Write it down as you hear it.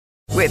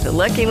With the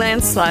Lucky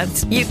Land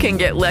Slots, you can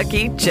get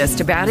lucky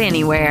just about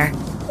anywhere.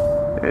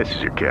 This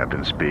is your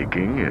captain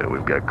speaking.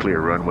 We've got clear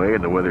runway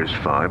and the weather's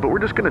fine, but we're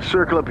just going to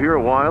circle up here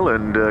a while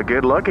and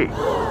get lucky.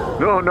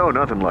 No,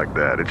 nothing like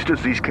that. It's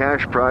just these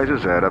cash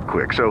prizes add up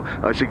quick. So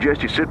I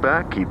suggest you sit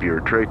back, keep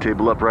your tray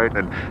table upright,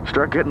 and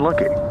start getting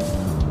lucky.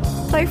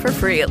 Play for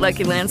free at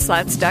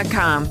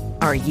LuckyLandSlots.com.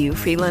 Are you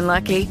feeling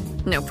lucky?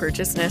 No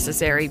purchase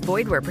necessary.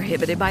 Void where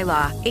prohibited by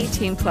law.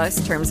 18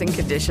 plus terms and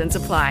conditions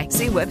apply.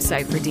 See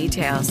website for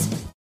details.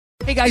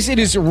 Hey guys, it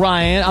is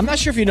Ryan. I'm not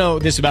sure if you know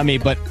this about me,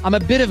 but I'm a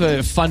bit of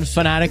a fun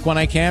fanatic when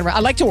I can. I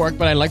like to work,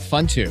 but I like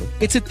fun too.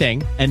 It's a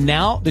thing. And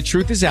now the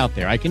truth is out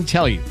there. I can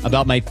tell you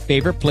about my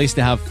favorite place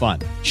to have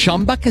fun.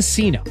 Chumba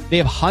Casino. They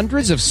have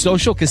hundreds of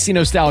social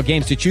casino style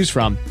games to choose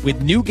from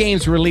with new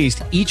games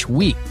released each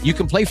week. You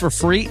can play for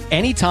free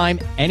anytime,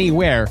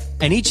 anywhere.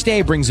 And each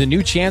day brings a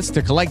new chance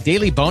to collect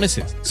daily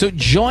bonuses. So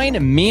join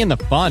me in the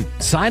fun.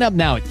 Sign up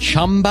now at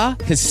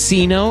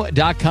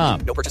ChumbaCasino.com.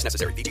 No purchase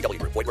necessary. VGW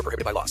Group. Void where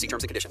prohibited by law. See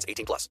terms and conditions.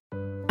 18 plus.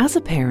 As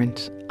a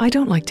parent, I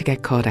don't like to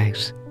get caught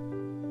out.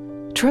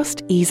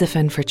 Trust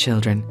Easyfen for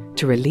Children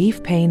to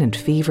relieve pain and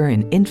fever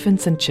in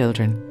infants and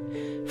children.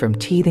 From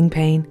teething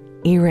pain,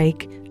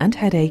 earache and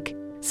headache,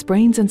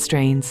 sprains and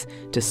strains,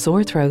 to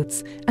sore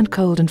throats and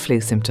cold and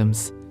flu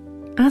symptoms.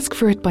 Ask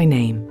for it by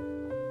name.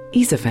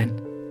 Easyfen.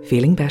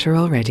 Feeling better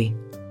already.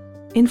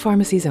 In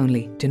pharmacies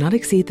only. Do not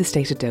exceed the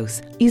stated dose.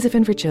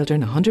 Easyfen for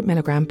Children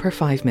 100mg per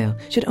 5ml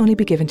should only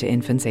be given to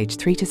infants aged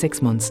 3 to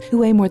 6 months who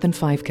weigh more than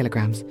 5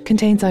 kilograms.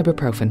 Contains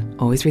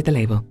ibuprofen. Always read the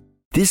label.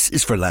 This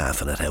is for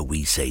laughing at how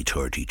we say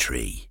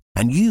 33.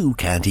 And you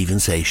can't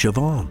even say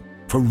Siobhan.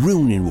 For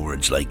ruining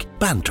words like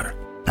banter.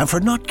 And for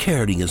not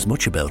caring as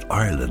much about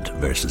Ireland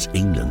versus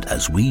England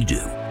as we do.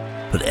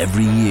 But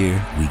every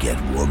year we get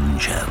one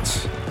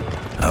chance.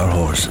 Our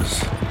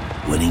horses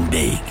winning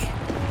big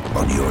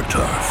on your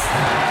turf.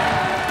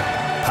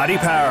 Paddy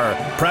Power,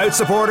 proud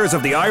supporters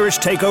of the Irish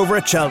takeover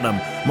at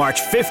Cheltenham, March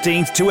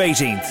 15th to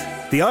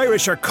 18th. The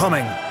Irish are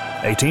coming.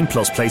 18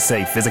 plus, play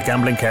safe. Visit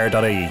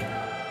gamblingcare.ie.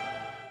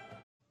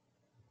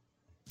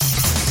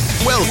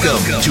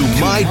 Welcome to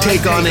My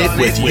Take on It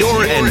with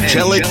your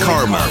angelic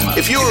karma.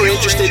 If you're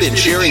interested in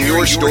sharing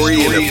your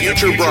story in a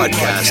future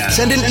broadcast,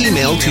 send an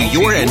email to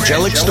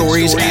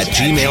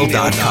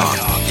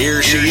yourangelicstories@gmail.com.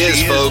 Here she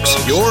is, folks,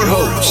 your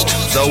host,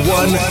 the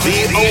one,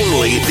 the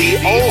only, the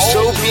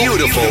also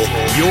beautiful,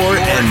 your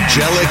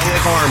angelic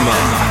karma.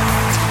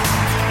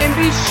 And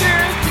be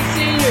sure to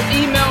send your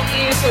email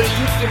in so that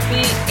you can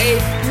be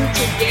a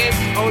future guest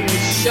on the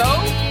show.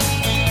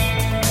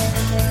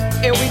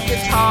 And we can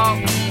talk.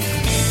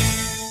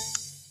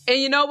 And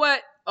you know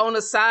what? On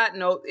a side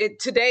note,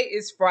 today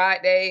is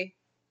Friday,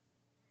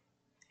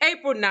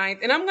 April 9th,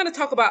 and I'm going to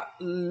talk about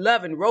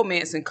love and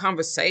romance and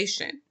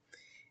conversation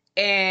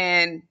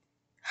and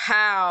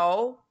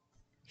how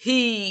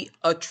he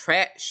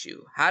attracts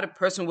you, how the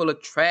person will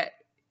attract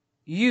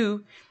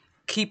you,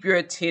 keep your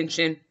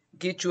attention,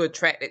 get you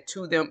attracted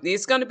to them.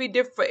 It's going to be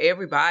different for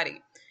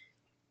everybody.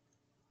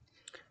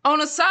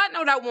 On a side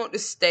note, I want to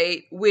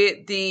state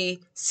with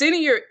the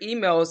sending your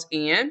emails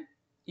in,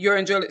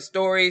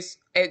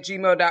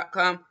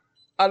 yourangelicstories@gmail.com.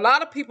 A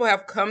lot of people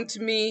have come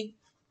to me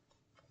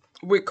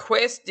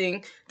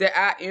requesting that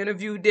I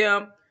interview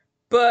them,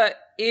 but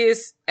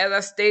it's, as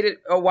I stated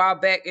a while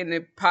back in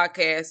the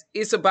podcast,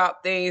 it's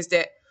about things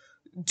that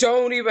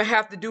don't even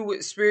have to do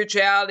with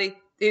spirituality.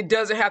 It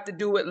doesn't have to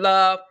do with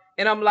love.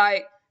 And I'm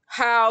like,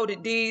 how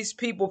did these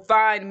people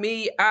find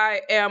me?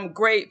 I am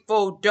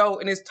grateful, though.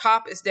 And it's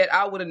topics that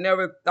I would have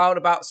never thought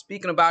about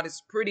speaking about.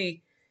 It's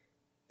pretty...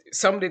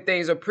 Some of the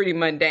things are pretty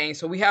mundane.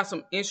 So we have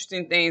some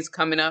interesting things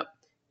coming up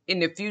in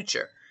the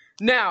future.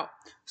 Now,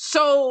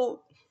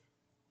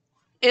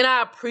 and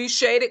I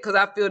appreciate it because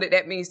I feel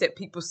that means that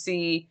people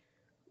see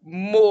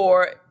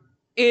more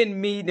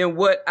in me than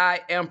what I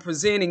am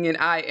presenting and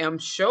I am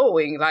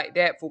showing like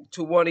that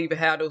to want to even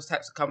have those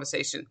types of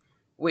conversations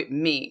with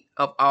me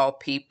of all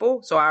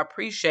people. So I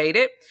appreciate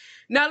it.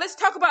 Now let's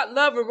talk about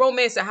love and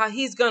romance and how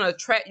he's going to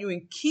attract you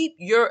and keep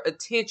your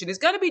attention. It's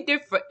going to be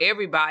different for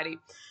everybody.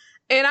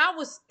 And I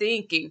was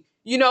thinking,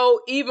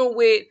 even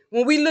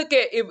when we look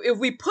at, if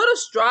we put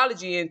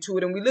astrology into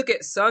it and we look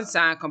at sun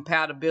sign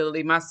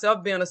compatibility,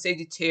 myself being a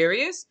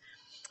Sagittarius,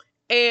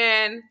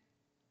 and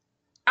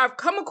I've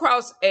come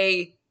across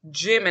a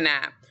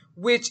Gemini,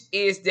 which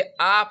is the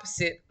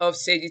opposite of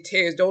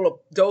Sagittarius.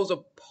 Those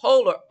are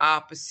polar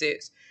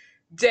opposites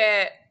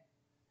that,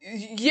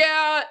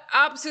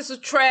 opposites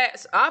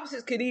attract.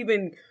 Opposites could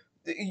even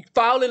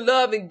fall in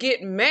love and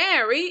get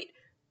married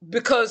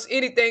because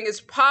anything is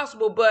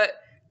possible, but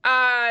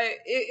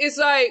it's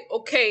like,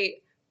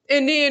 okay.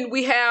 And then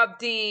we have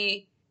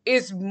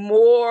it's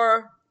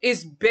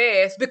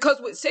best,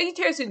 because with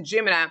Sagittarius and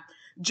Gemini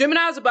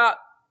is about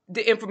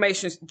the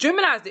information.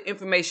 Gemini is the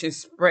information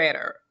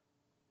spreader.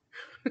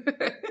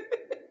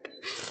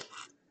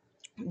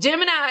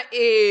 Gemini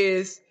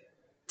is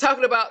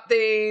talking about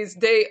things.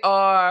 They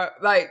are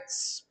like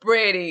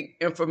spreading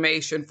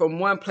information from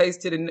one place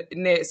to the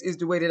next is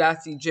the way that I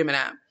see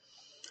Gemini.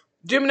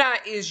 Gemini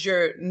is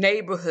your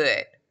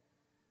neighborhood.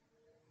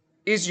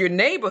 Is your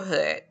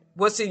neighborhood.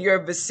 What's in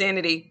your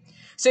vicinity.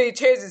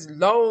 Sagittarius is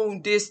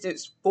long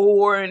distance,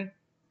 foreign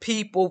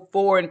people,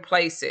 foreign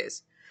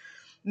places.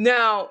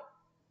 Now,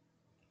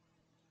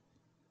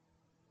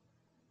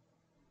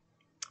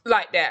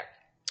 like that.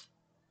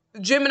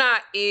 Gemini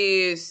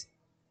is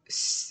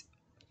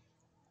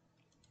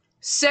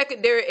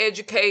secondary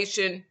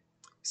education.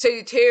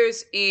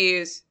 Sagittarius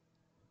is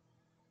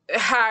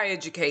higher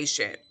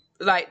education,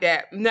 like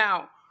that.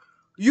 Now,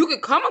 you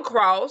could come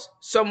across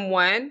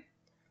someone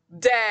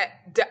that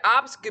the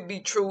opposite could be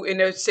true in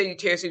their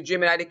Sagittarius and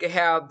Gemini. They could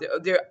have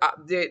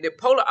their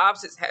polar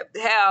opposites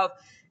have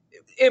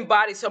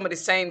embody some of the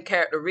same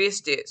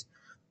characteristics.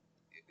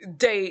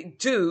 They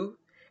do,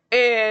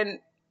 and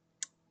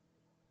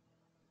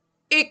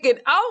it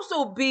could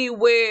also be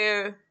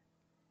where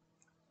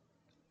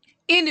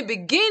in the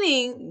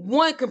beginning,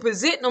 one can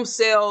present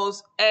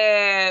themselves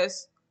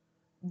as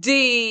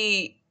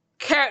the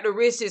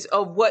characteristics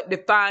of what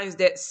defines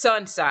that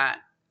sun sign.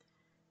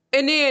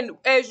 And then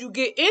as you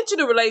get into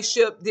the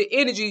relationship, the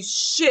energy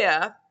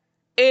shift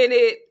and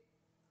it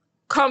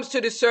comes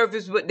to the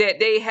surface with that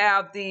they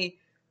have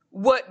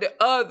what the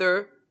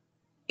other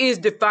is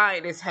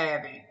defined as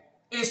having.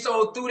 And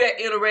so through that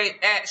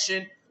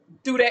interaction,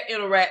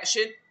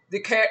 the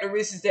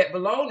characteristics that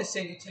belong to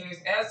Sagittarius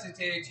as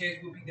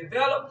Sagittarius will be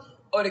developed,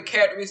 or the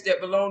characteristics that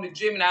belong to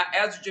Gemini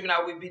as a Gemini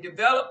will be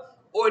developed,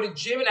 or the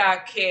Gemini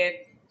can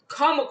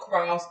come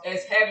across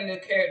as having the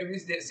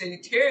characteristics that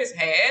Sagittarius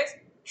has,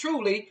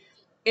 truly,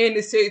 and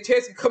the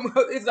Sagittarius can come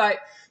up. It's like,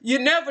 you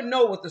never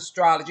know with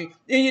astrology.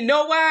 And you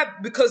know why?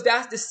 Because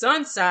that's the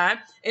sun sign,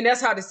 and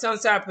that's how the sun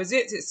sign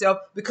presents itself,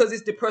 because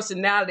it's the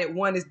personality that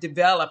one is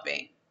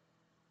developing.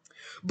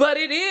 But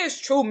it is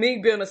true, me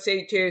being a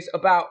Sagittarius,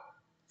 about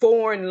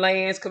foreign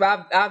lands,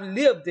 because I've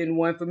lived in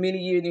one for many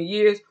years and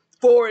years.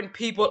 Foreign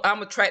people,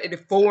 I'm attracted to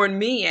foreign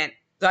men,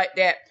 like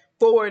that.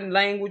 Foreign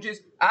languages,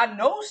 I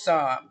know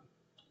some,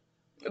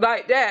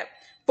 like that.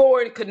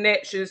 Foreign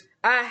connections,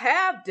 I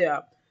have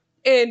them.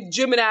 And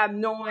Gemini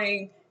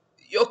knowing,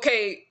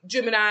 okay,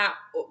 Gemini,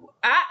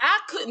 I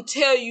couldn't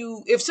tell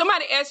you, if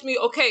somebody asked me,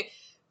 okay,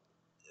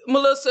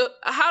 Melissa,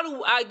 how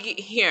do I get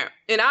here?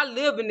 And I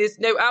live in this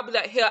neighborhood. I'll be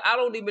like, hell, I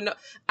don't even know.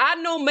 I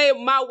know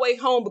my way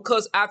home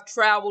because I've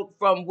traveled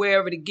from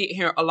wherever to get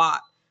here a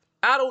lot.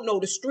 I don't know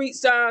the street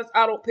signs.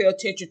 I don't pay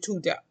attention to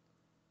them.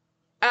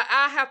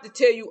 I have to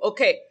tell you,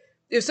 okay,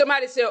 if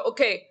somebody said,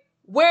 okay,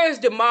 where's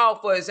the mall,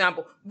 for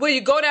example? Will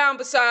you go down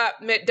beside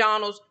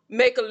McDonald's,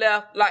 make a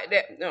left like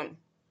that?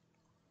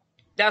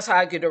 That's how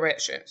I get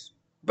directions.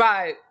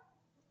 By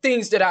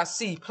things that I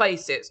see,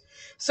 places.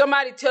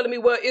 Somebody telling me,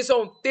 well, it's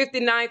on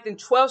 59th and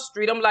 12th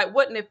Street. I'm like,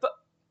 what in the fuck?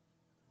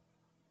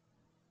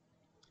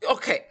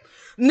 Okay.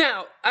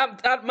 Now,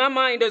 my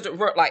mind doesn't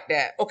work like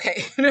that.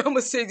 Okay. I'm going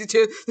to say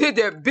to you,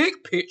 that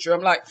big picture.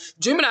 I'm like,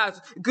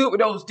 Gemini's good with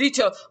those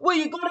details. Well,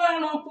 you go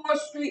down on 4th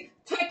Street,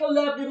 take a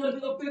left, you're going to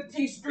go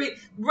 15th Street,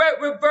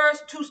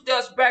 reverse 2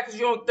 steps back because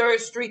you're on 3rd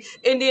Street,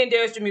 and then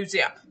there's the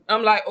museum.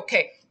 I'm like,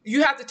 okay.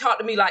 You have to talk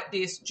to me like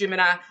this,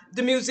 Gemini.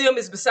 The museum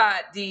is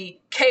beside the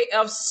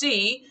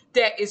KFC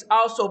that is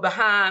also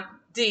behind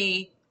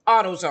the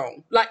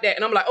AutoZone. Like that.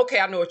 And I'm like, okay,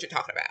 I know what you're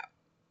talking about.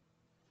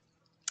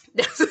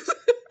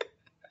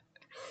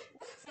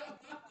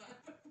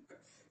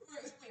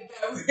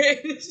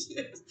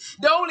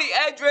 The only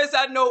address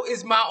I know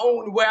is my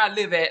own, where I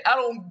live at. I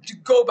don't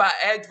go by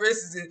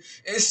addresses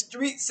and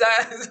street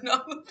signs and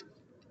all of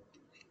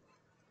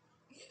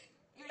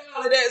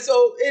that.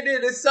 So, and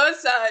then the sun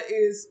side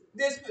is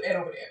this and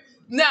over there.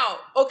 Now,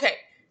 okay.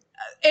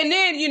 And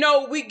then,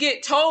 we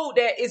get told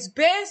that it's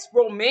best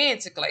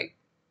romantically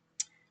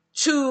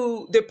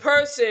to the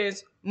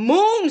person's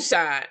moon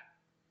sign,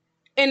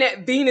 and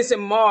that Venus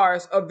and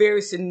Mars are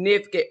very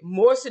significant,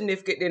 more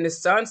significant than the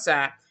sun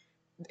sign.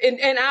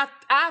 And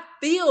I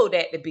feel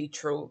that to be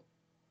true.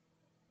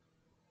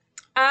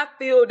 I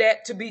feel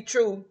that to be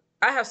true.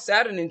 I have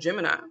Saturn in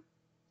Gemini.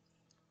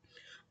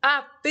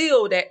 I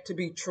feel that to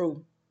be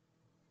true.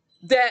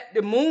 That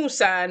the moon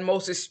sign,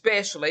 most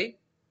especially,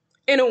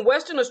 and in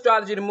Western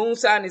astrology, the moon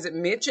sign isn't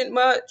mentioned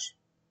much,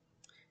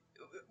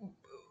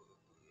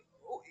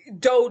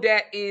 though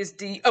that is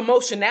the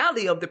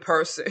emotionality of the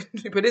person,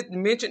 but it's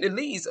mentioned at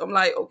least. I'm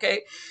like,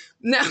 okay,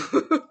 now,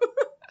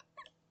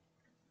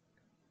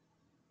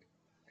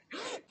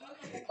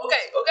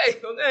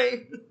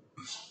 okay.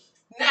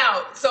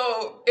 Now,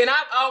 so, and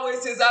I've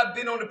always, since I've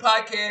been on the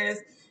podcast,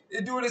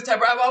 and doing this type,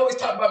 I've always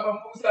talked about my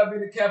moon sign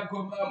being a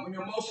Capricorn,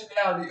 the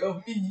emotionality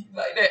of me,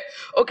 like that.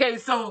 Okay,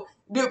 so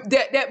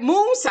that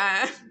moon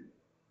sign,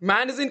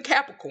 mine is in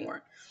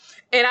Capricorn,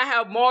 and I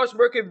have Mars,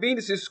 Mercury,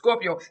 Venus in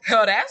Scorpio.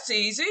 Hell, that's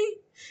easy.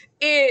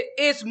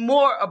 It's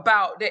more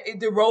about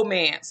the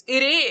romance.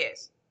 It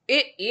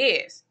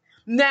is.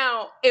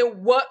 Now,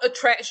 and what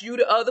attracts you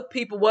to other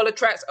people, what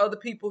attracts other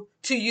people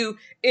to you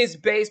is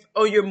based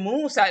on your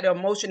moon sign, the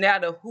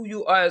emotionality of who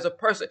you are as a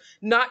person,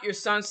 not your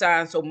sun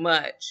sign so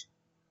much.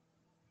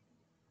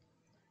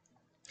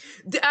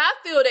 I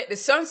feel that the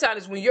sun sign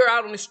is when you're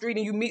out on the street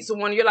and you meet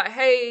someone, and you're like,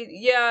 hey,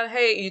 yeah,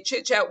 hey, and you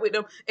chit chat with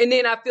them. And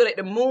then I feel that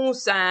the moon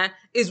sign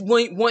is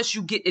when once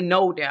you get to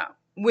know them,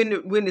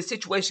 when the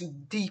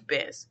situation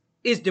deepens.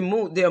 Is the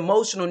moon, the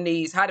emotional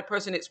needs, how the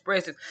person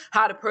expresses,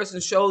 how the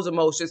person shows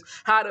emotions,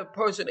 how the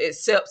person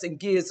accepts and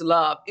gives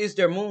love is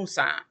their moon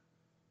sign.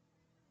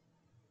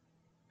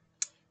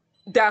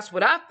 That's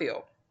what I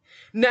feel.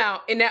 Now,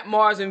 in that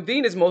Mars and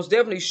Venus most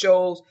definitely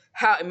shows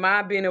how, in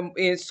my being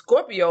in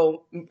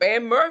Scorpio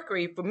and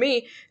Mercury, for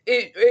me,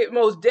 it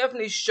most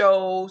definitely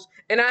shows,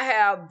 and I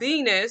have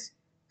Venus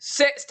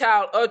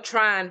sextile or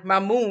trine my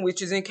moon,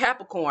 which is in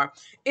Capricorn.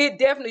 It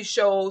definitely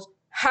shows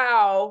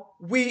how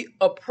we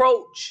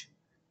approach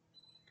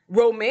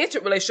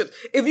romantic relationships.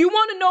 If you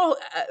want to know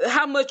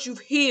how much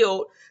you've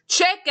healed,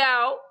 gauge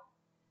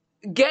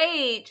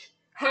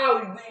how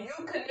when you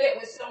connect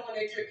with someone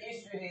that you're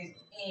interested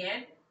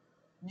in,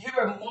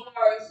 your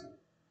Mars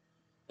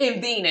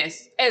in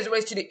Venus as it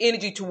relates to the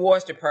energy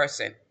towards the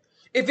person.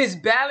 If it's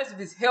balanced, if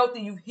it's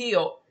healthy, you've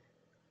healed.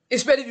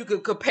 Especially if you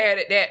could compare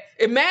it to that.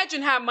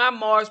 Imagine how my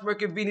Mars,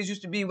 Mercury, Venus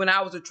used to be when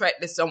I was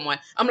attracted to someone.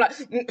 I'm like,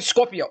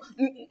 Scorpio.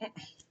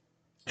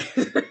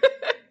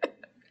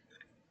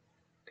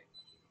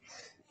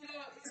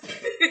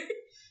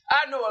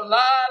 I know a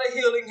lot of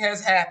healing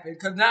has happened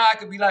because now I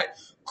could be like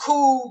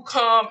cool,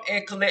 calm,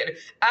 and collected.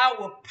 I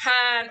will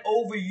pine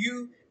over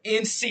you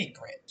in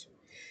secret.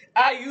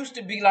 I used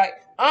to be like,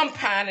 I'm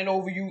pining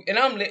over you,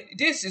 and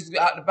this is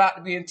about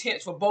to be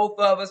intense for both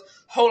of us.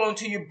 Hold on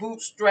to your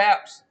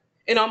bootstraps,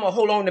 and I'm going to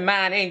hold on to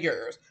mine and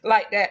yours.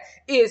 Like that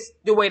is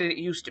the way that it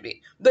used to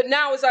be. But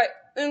now it's like,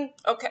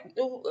 okay,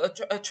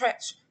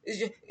 attraction.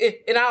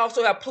 And I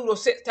also have Pluto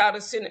sextile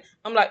ascendant.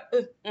 I'm like,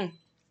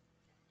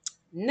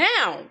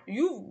 Now,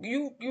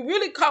 you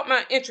really caught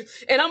my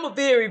interest. And I'm a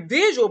very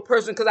visual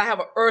person because I have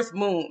an earth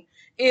moon.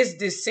 It's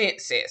the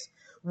senses.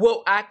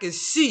 What I can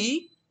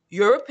see,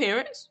 your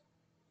appearance.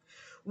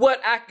 What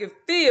I can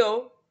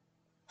feel,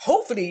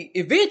 hopefully,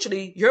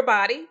 eventually, your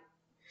body.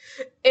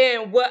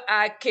 And what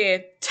I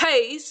can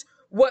taste,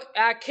 what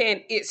I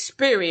can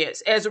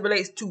experience as it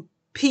relates to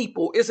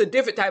people. It's a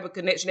different type of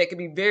connection that can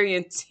be very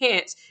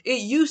intense. It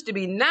used to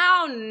be.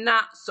 Now,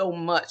 not so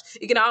much.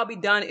 It can all be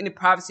done in the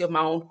privacy of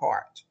my own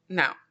heart.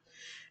 Now,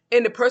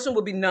 and the person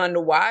will be none the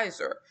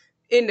wiser.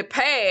 In the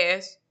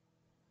past,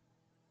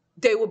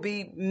 they will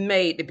be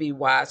made to be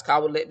wise because I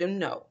will let them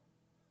know.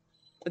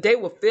 They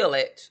will feel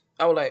it.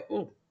 I was like,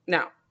 ooh.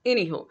 Now,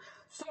 anywho.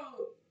 So,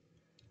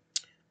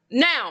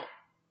 now,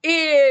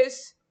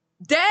 is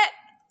that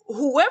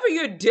whoever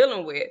you're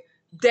dealing with,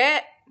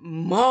 that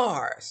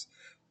Mars,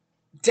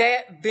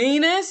 that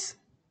Venus,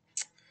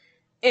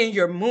 and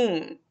your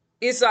moon,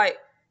 it's like,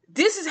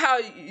 this is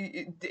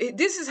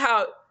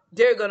how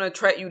they're gonna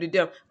attract you to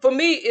them. For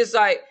me, it's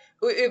like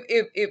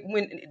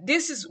when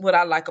this is what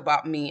I like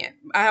about men.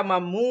 I have my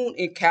moon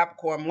in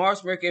Capricorn,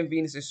 Mars, Mercury, and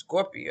Venus in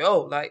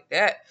Scorpio, like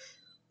that.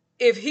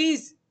 If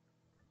he's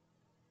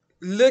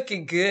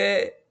looking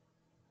good,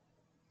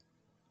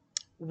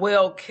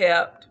 well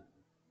kept,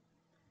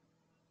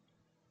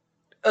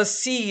 a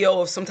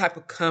CEO of some type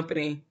of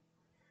company,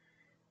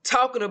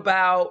 talking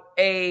about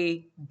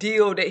a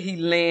deal that he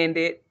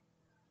landed,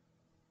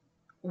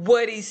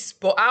 what he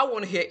spoke. I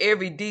want to hear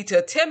every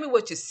detail. Tell me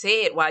what you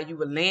said while you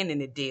were landing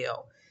the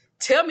deal.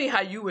 Tell me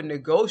how you were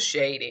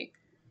negotiating.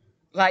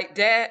 Like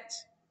that.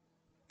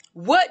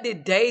 What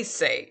did they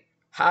say?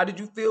 How did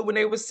you feel when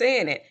they were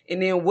saying it?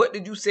 And then what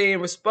did you say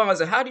in response?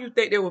 And how do you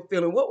think they were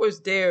feeling? What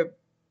was their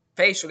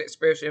facial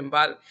expression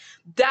about it?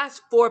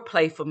 That's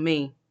foreplay for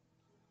me.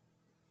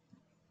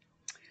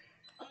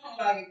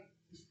 Like,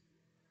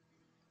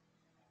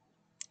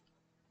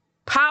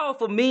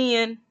 powerful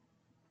men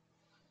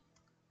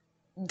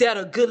that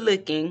are good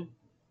looking,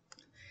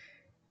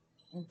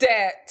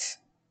 that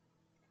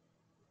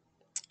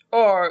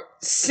are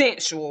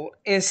sensual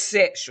and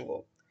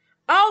sexual,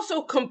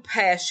 also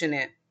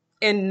compassionate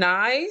and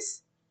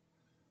nice,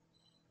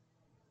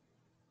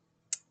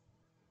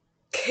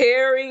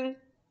 caring.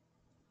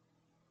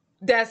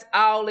 That's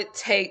all it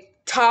takes.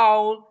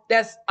 Tall.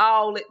 That's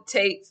all it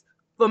takes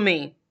for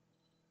me.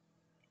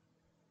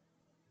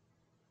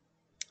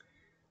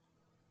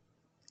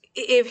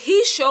 If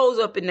he shows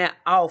up in that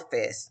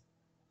office,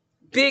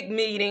 big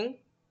meeting,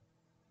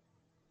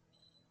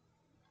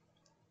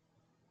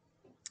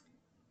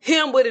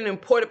 him with an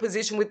important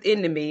position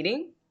within the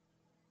meeting,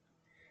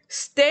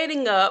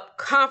 standing up,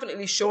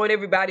 confidently showing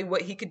everybody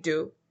what he could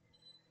do,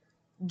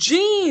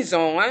 jeans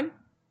on,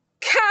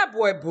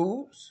 cowboy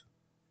boots,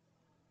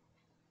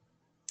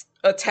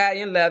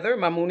 Italian leather.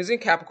 My moon is in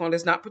Capricorn,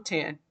 let's not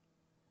pretend.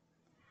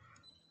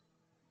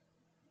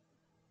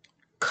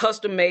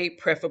 Custom made,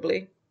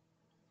 preferably.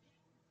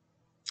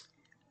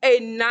 A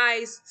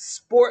nice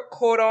sport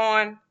coat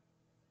on,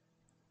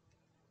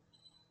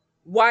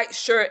 white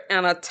shirt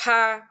and a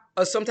tie,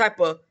 or some type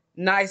of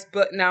nice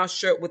button-down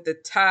shirt with the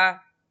tie,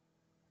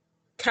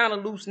 kind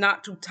of loose,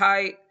 not too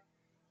tight.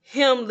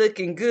 Him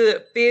looking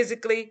good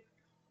physically,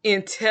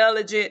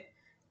 intelligent,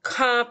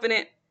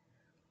 confident.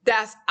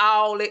 That's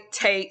all it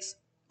takes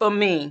for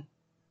me.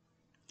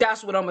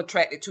 That's what I'm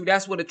attracted to.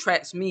 That's what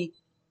attracts me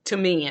to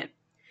men.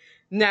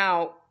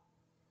 Now,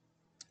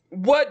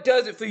 what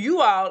does it for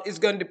you all is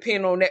going to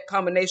depend on that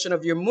combination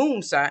of your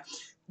moon sign,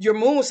 your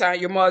Mars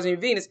and your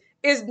Venus.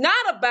 It's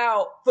not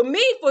about, for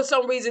me, for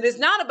some reason, it's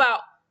not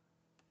about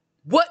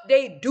what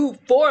they do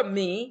for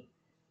me.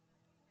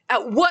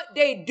 What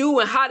they do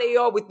and how they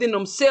are within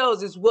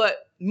themselves is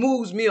what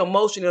moves me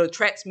emotionally and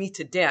attracts me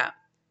to them.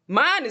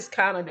 Mine is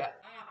kind of the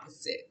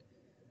opposite,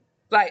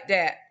 like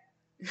that.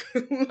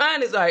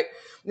 Mine is like,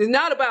 it's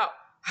not about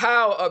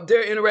how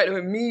they're interacting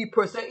with me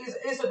per se.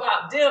 It's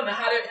about them and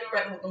how they're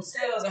interacting with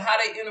themselves and how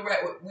they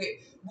interact with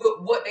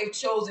what they've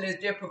chosen as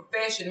their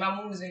profession. My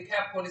moon is in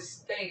Capricorn, is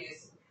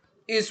status,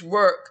 is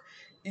work,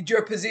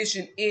 your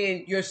position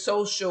in your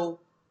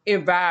social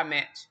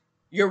environment,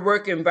 your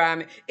work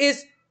environment.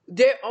 It's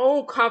their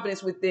own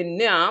confidence within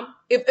them.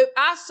 If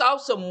I saw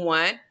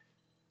someone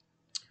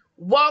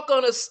walk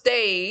on a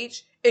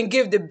stage and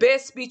give the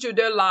best speech of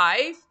their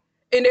life,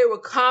 and they were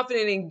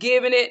confident in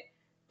giving it,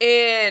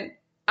 and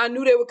I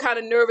knew they were kind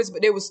of nervous,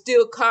 but they were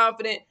still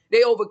confident.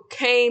 They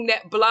overcame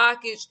that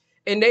blockage,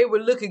 and they were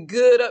looking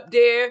good up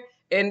there,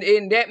 and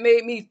that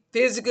made me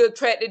physically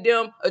attracted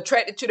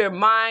to their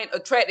mind,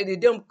 attracted to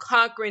them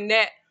conquering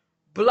that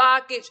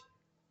blockage.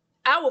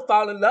 I would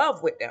fall in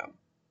love with them.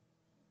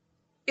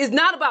 It's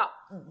not about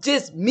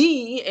just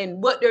me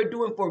and what they're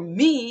doing for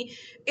me.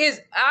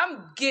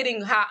 I'm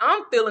getting how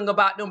I'm feeling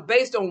about them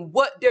based on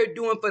what they're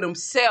doing for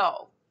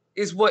themselves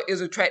is what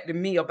is attracting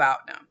me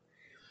about them.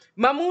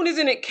 My moon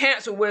isn't in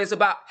Cancer where it's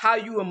about how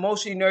you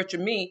emotionally nurture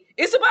me.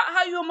 It's about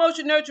how you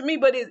emotionally nurture me,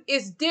 but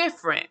it's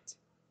different.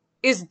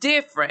 It's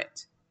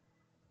different.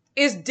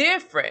 It's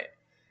different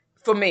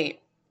for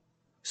me.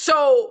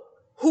 So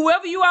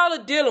whoever you all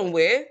are dealing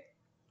with,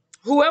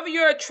 whoever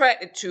you're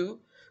attracted to,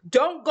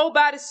 don't go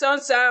by the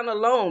sun sign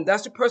alone.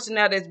 That's the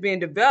personality that's being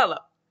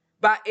developed.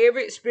 By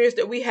every experience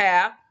that we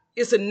have,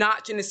 it's a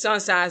notch in the sun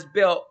sign's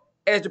belt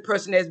as the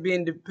personality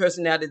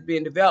that's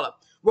being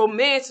developed.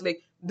 Romantically,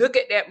 look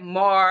at that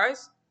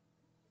Mars,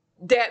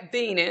 that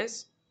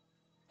Venus,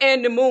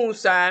 and the moon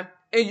sign,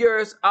 and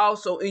yours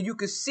also. And you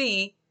can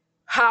see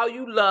how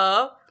you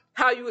love,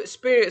 how you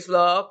experience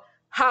love,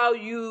 how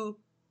you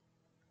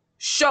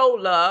show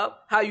love,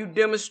 how you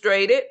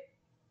demonstrate it,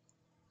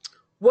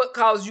 what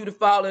causes you to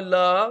fall in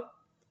love,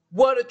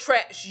 what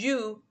attracts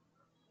you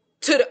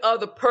to the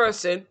other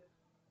person,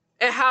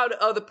 and how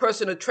the other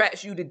person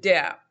attracts you to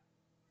them.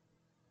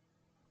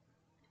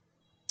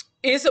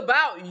 It's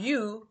about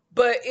you,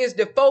 but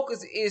the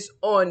focus is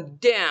on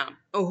them,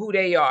 on who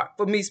they are,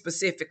 for me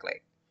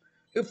specifically.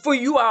 For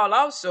you all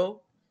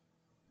also,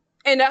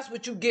 and that's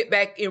what you get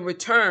back in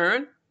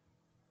return.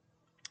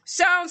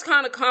 Sounds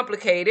kind of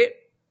complicated,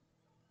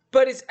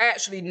 but it's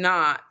actually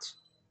not.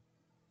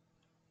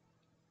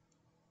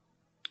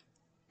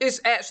 It's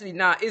actually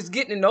not. It's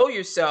getting to know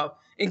yourself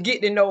and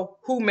getting to know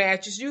who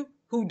matches you,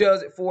 who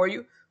does it for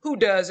you, who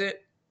doesn't.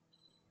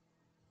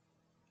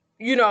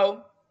 You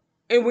know,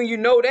 and when you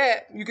know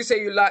that, you can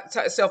say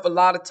yourself a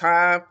lot of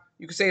time.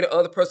 You can say the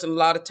other person a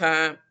lot of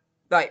time,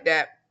 like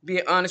that.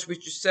 Being honest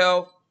with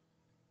yourself,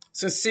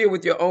 sincere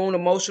with your own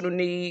emotional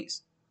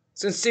needs,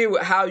 sincere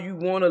with how you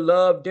want to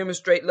love,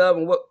 demonstrate love,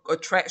 and what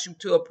attracts you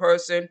to a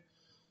person.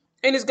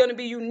 And it's going to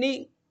be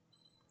unique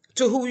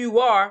to who you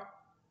are.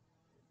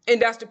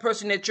 And that's the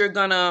person that you're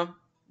going to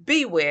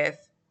be with.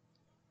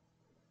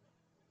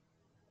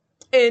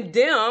 And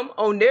them,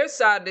 on their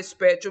side of the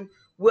spectrum,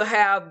 will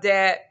have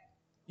that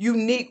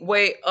unique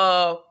way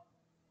of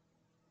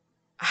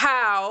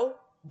how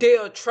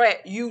they'll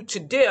attract you to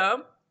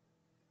them,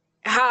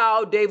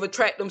 how they've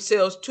attracted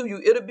themselves to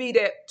you. It'll be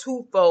that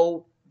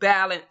twofold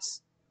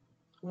balance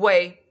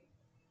way.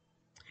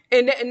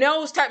 And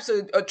those types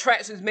of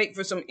attractions make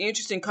for some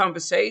interesting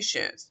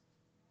conversations.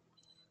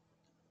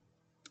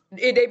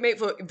 They make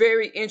for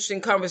very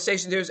interesting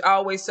conversations. There's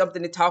always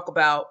something to talk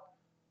about.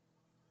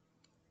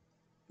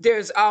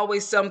 There's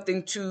always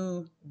something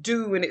to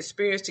do and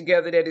experience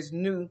together that is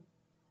new,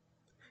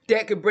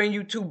 that could bring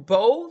you to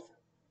both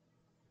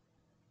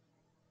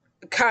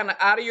kind of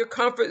out of your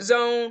comfort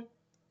zone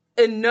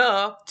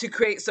enough to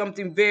create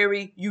something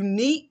very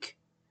unique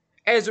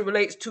as it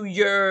relates to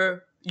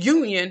your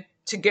union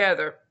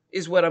together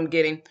is what I'm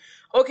getting.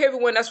 Okay,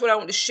 everyone, that's what I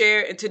want to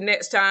share. Until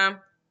next time,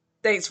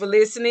 thanks for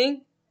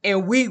listening.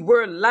 And we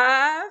were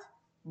live.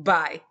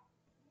 Bye.